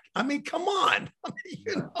pack? I mean, come on. I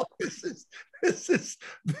mean, this is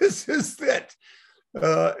it.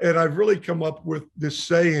 And I've really come up with this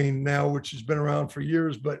saying now, which has been around for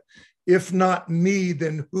years, but if not me,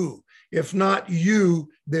 then who? If not you,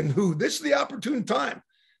 then who? This is the opportune time.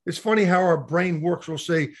 It's funny how our brain works. We'll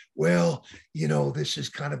say, well, this is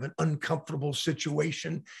kind of an uncomfortable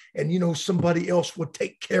situation and, somebody else would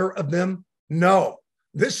take care of them. No,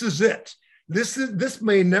 this is it. This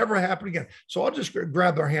may never happen again. So I'll just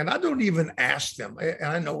grab their hand. I don't even ask them. And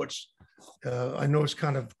I know it's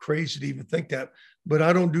kind of crazy to even think that, but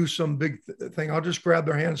I don't do some big thing. I'll just grab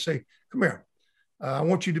their hand and say, come here. I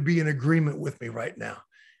want you to be in agreement with me right now.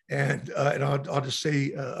 And I'll just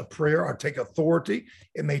say a prayer. I'll take authority.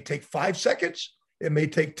 It may take 5 seconds. It may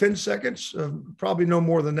take 10 seconds, probably no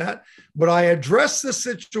more than that. But I address the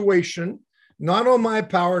situation, not on my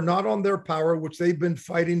power, not on their power, which they've been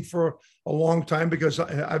fighting for a long time because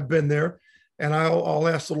I've been there. And I'll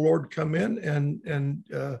ask the Lord to come in and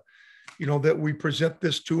that we present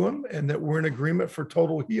this to him and that we're in agreement for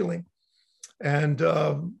total healing and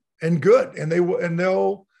good. And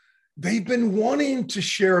they've been wanting to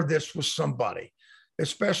share this with somebody,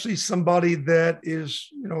 especially somebody that is,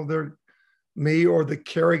 they're me or the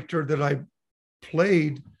character that I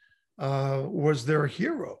played was their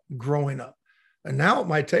hero growing up. And now at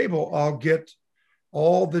my table, I'll get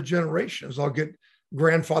all the generations. I'll get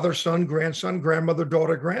grandfather, son, grandson, grandmother,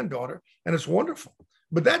 daughter, granddaughter, and it's wonderful.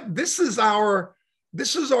 But this is our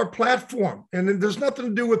platform, and there's nothing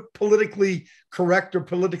to do with politically correct or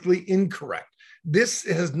politically incorrect. This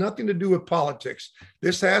has nothing to do with politics.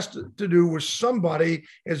 This has to do with somebody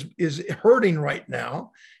is hurting right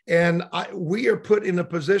now. And we are put in a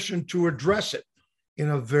position to address it in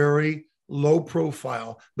a very low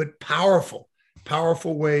profile, but powerful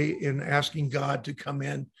way in asking God to come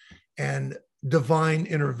in and divine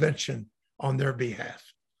intervention on their behalf.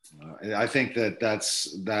 I think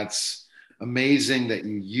that's amazing that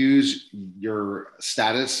you use your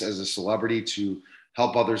status as a celebrity to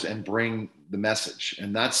help others and bring the message.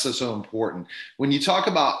 And that's so important. When you talk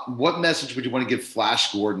about what message would you want to give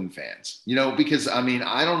Flash Gordon fans, because I mean,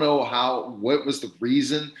 I don't know what was the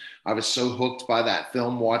reason I was so hooked by that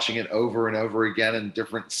film, watching it over and over again in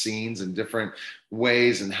different scenes and different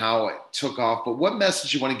ways and how it took off. But what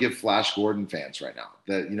message you want to give Flash Gordon fans right now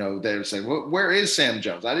that, they're saying, well, where is Sam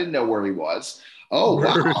Jones? I didn't know where he was. Oh,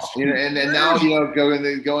 wow. And now,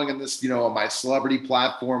 going in this, on my celebrity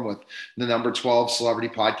platform with the number 12 celebrity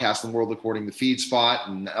podcast in the world, according to FeedSpot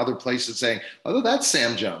and other places saying, oh, that's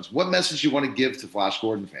Sam Jones. What message you want to give to Flash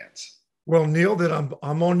Gordon fans? Well, Neil, that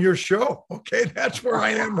I'm on your show. Okay. That's where I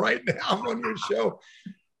am right now. I'm on your show.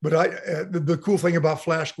 But the cool thing about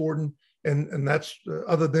Flash Gordon, and that's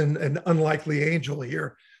other than An Unlikely Angel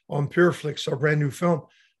here on PureFlix, our brand new film,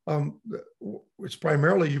 it's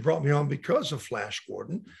primarily you brought me on because of Flash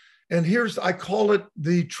Gordon. And I call it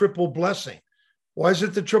the triple blessing. Why is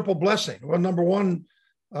it the triple blessing? Well, number one,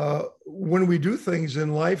 when we do things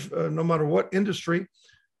in life, no matter what industry,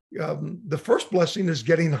 the first blessing is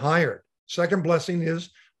getting hired. Second blessing is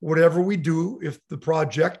whatever we do, if the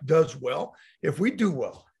project does well, if we do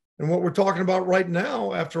well. And what we're talking about right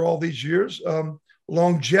now, after all these years,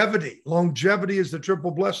 longevity. Longevity is the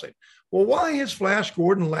triple blessing. Well, why has Flash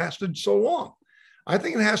Gordon lasted so long? I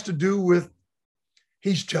think it has to do with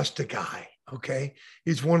he's just a guy, okay?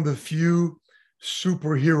 He's one of the few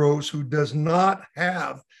superheroes who does not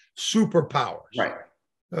have superpowers. Right.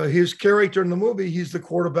 His character in the movie, he's the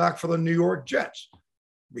quarterback for the New York Jets.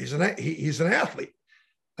 He's an athlete.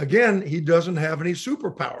 Again, he doesn't have any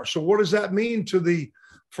superpower. So what does that mean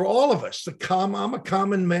for all of us? I'm a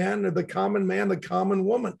common man, the common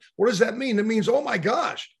woman. What does that mean? It means, oh my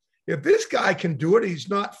gosh, if this guy can do it, he's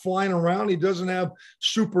not flying around, he doesn't have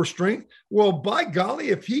super strength. Well, by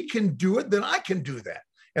golly, if he can do it, then I can do that.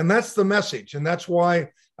 And that's the message. And that's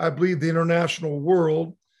why I believe the international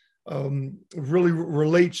world really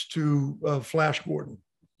relates to Flash Gordon.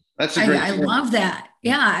 That's a great I love that.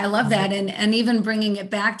 Yeah, I love that. And even bringing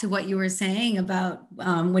it back to what you were saying about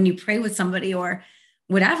when you pray with somebody or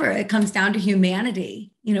whatever, it comes down to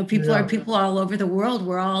humanity. People are people all over the world.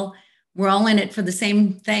 We're all in it for the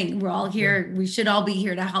same thing. We're all here. Yeah. We should all be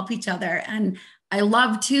here to help each other. And I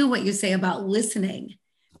love too what you say about listening,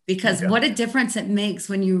 because what a difference it makes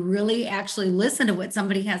when you really actually listen to what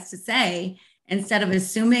somebody has to say instead of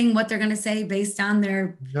assuming what they're going to say based on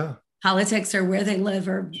their politics or where they live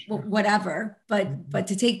or whatever, but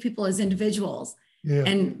to take people as individuals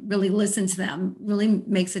and really listen to them really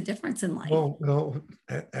makes a difference in life. Well,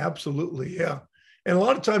 absolutely. Yeah. And a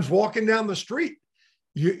lot of times walking down the street,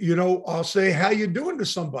 I'll say, how you doing to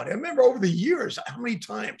somebody? I remember over the years, how many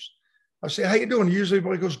times I say, how you doing? Usually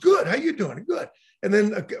everybody goes, good. How you doing? Good. And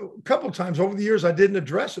then a couple of times over the years, I didn't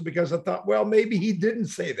address it because I thought, well, maybe he didn't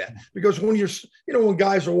say that, because when when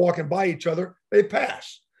guys are walking by each other, they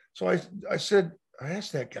pass. So I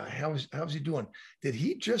asked that guy, how's he doing? Did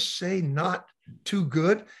he just say not too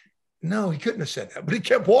good? No, he couldn't have said that, but he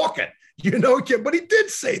kept walking, but he did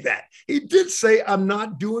say that. He did say, I'm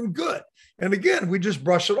not doing good. And again, we just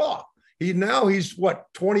brush it off. He's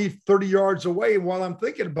 20, 30 yards away. And while I'm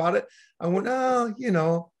thinking about it, I went,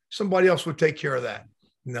 somebody else would take care of that.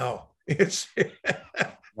 No, there's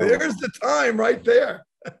the time right there.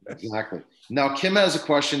 Exactly. Now, Kim has a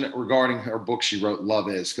question regarding her book she wrote, Love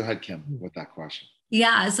Is. Go ahead, Kim, with that question.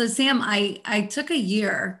 Yeah. So Sam, I took a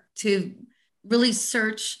year to really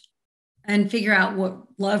search and figure out what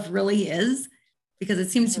love really is, because it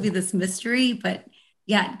seems to be this mystery, but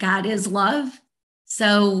yet God is love.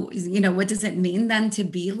 So, what does it mean then to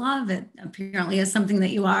be love? It apparently is something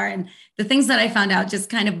that you are. And the things that I found out just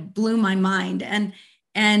kind of blew my mind. And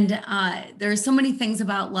there are so many things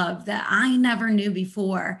about love that I never knew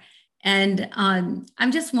before. And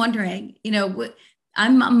I'm just wondering,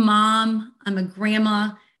 I'm a mom, I'm a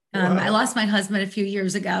grandma. I lost my husband a few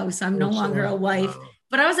years ago, so I'm no longer a wife,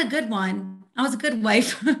 but I was a good one. I was a good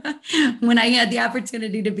wife when I had the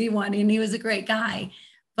opportunity to be one, and he was a great guy.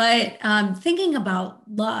 But thinking about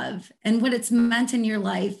love and what it's meant in your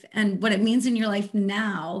life and what it means in your life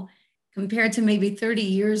now compared to maybe 30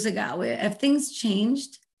 years ago, have things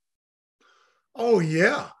changed? Oh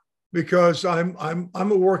yeah, because I'm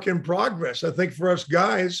a work in progress. I think for us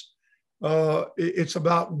guys, it's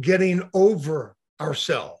about getting over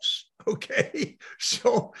ourselves. Okay.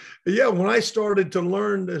 So yeah, when I started to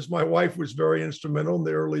learn, as my wife was very instrumental in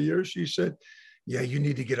the early years, she said, yeah, you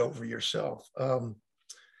need to get over yourself. I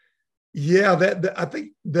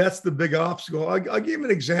think that's the big obstacle. I'll give you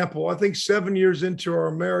an example. I think 7 years into our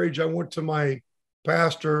marriage, I went to my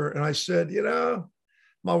pastor and I said,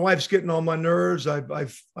 my wife's getting on my nerves. I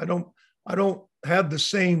don't have the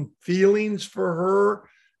same feelings for her.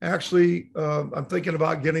 Actually, I'm thinking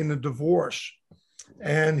about getting a divorce.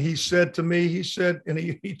 And he said to me, and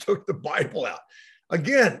he took the Bible out.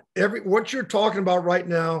 Again, what you're talking about right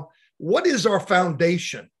now, what is our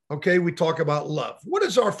foundation? Okay, we talk about love. What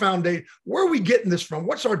is our foundation? Where are we getting this from?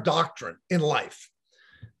 What's our doctrine in life?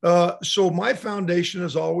 So my foundation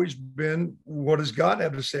has always been, what does God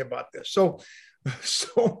have to say about this? So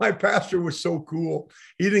my pastor was so cool.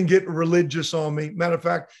 He didn't get religious on me. Matter of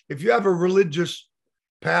fact, if you have a religious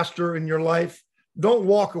pastor in your life, don't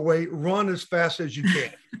walk away, run as fast as you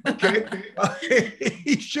can. Okay.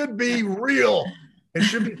 He should be real and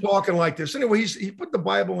should be talking like this. Anyway, he put the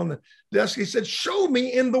Bible on the desk. He said, show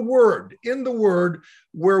me in the word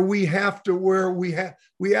where we have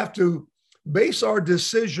to base our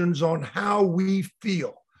decisions on how we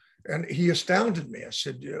feel. And he astounded me. I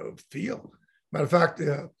said, feel. Matter of fact,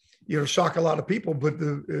 shock a lot of people, but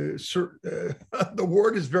the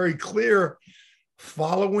word is very clear.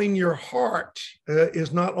 Following your heart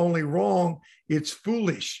is not only wrong, it's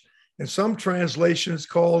foolish. And some translations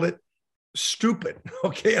call it stupid.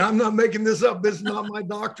 Okay, I'm not making this up. This is not my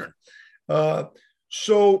doctrine.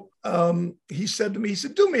 So he said to me,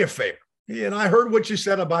 do me a favor. And I heard what you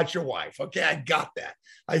said about your wife. Okay, I got that.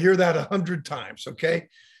 I hear that 100 times. Okay.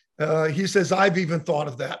 He says, I've even thought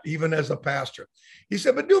of that, even as a pastor. He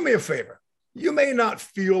said, but do me a favor. You may not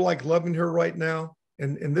feel like loving her right now.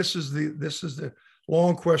 And this is the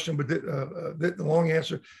long question, but the long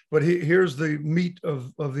answer. But here's the meat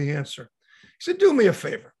of the answer. He said, do me a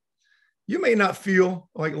favor. You may not feel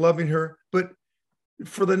like loving her, but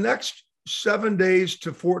for the next 7 days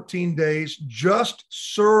to 14 days, just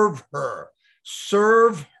serve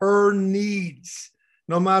her needs,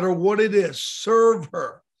 no matter what it is, serve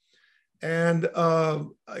her. And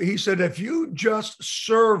he said, if you just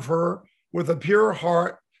serve her with a pure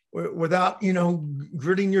heart, without,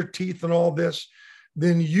 gritting your teeth and all this,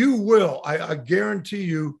 then you will, I guarantee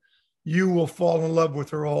you will fall in love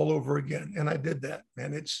with her all over again. And I did that,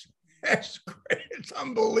 man. It's great. It's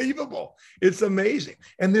unbelievable. It's amazing.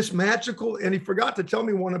 And this magical, and he forgot to tell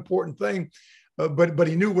me one important thing, but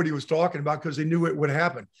he knew what he was talking about because he knew it would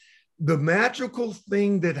happen. The magical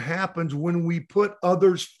thing that happens when we put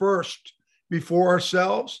others first before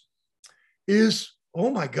ourselves is, oh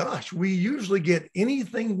my gosh, we usually get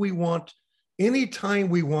anything we want, anytime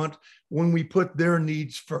we want, when we put their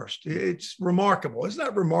needs first. It's remarkable. Isn't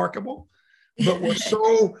that remarkable? But we're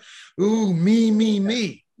so,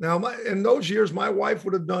 me. Now, in those years, my wife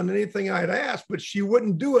would have done anything I'd asked, but she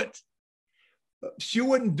wouldn't do it. She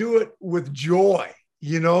wouldn't do it with joy.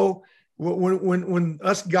 When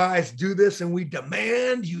us guys do this and we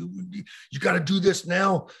demand, you got to do this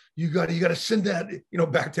now. You got to send that,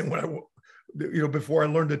 back then when before I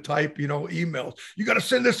learned to type, emails, you got to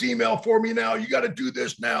send this email for me now. You got to do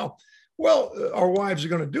this now. Well, our wives are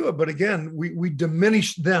going to do it. But again, we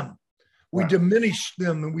diminish them. We diminish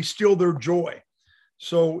them and we steal their joy.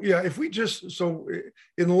 So yeah,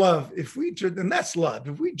 in love, and that's love,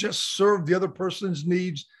 if we just serve the other person's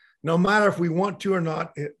needs, no matter if we want to or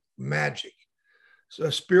not, magic. So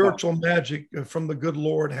spiritual magic from the good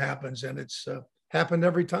Lord happens, and it's happened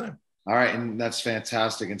every time. All right, and that's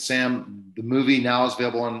fantastic. And Sam, the movie now is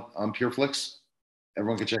available on PureFlix.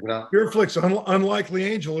 Everyone can check it out. PureFlix, Unlikely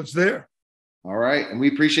Angel, it's there. All right, and we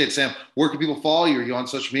appreciate it, Sam. Where can people follow you? Are you on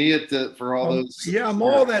social media for all those? Yeah, I'm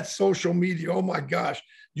all that social media. Oh my gosh,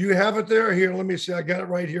 do you have it there? Here, let me see. I got it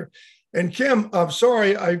right here. And Kim, I'm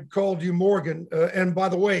sorry I called you Morgan. And by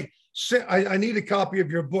the way, I need a copy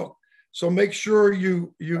of your book. So make sure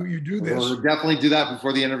you do this. We'll definitely do that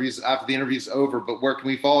before the interviews, after the interview's over. But where can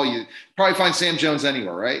we follow you? Probably find Sam Jones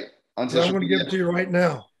anywhere, right? On social I'm going to give it to you right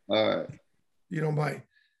now. All right. You don't mind.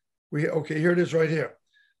 Okay, here it is right here.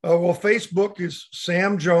 Well, Facebook is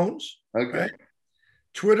Sam Jones. Okay. Right?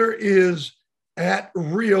 Twitter is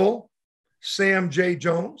 @real Sam J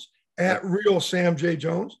Jones, @real Sam J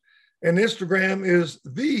Jones. And Instagram is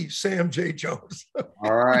the Sam J Jones.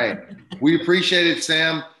 All right. We appreciate it,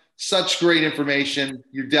 Sam. Such great information.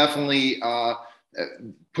 You definitely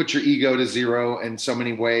put your ego to zero in so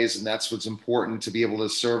many ways. And that's what's important, to be able to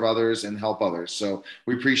serve others and help others. So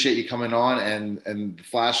we appreciate you coming on, and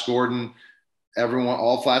Flash Gordon, everyone,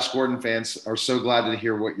 all Flash Gordon fans are so glad to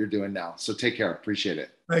hear what you're doing now. So take care. Appreciate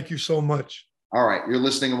it. Thank you so much. All right. You're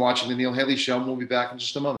listening and watching The Neil Haley Show, and we'll be back in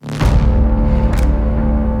just a moment.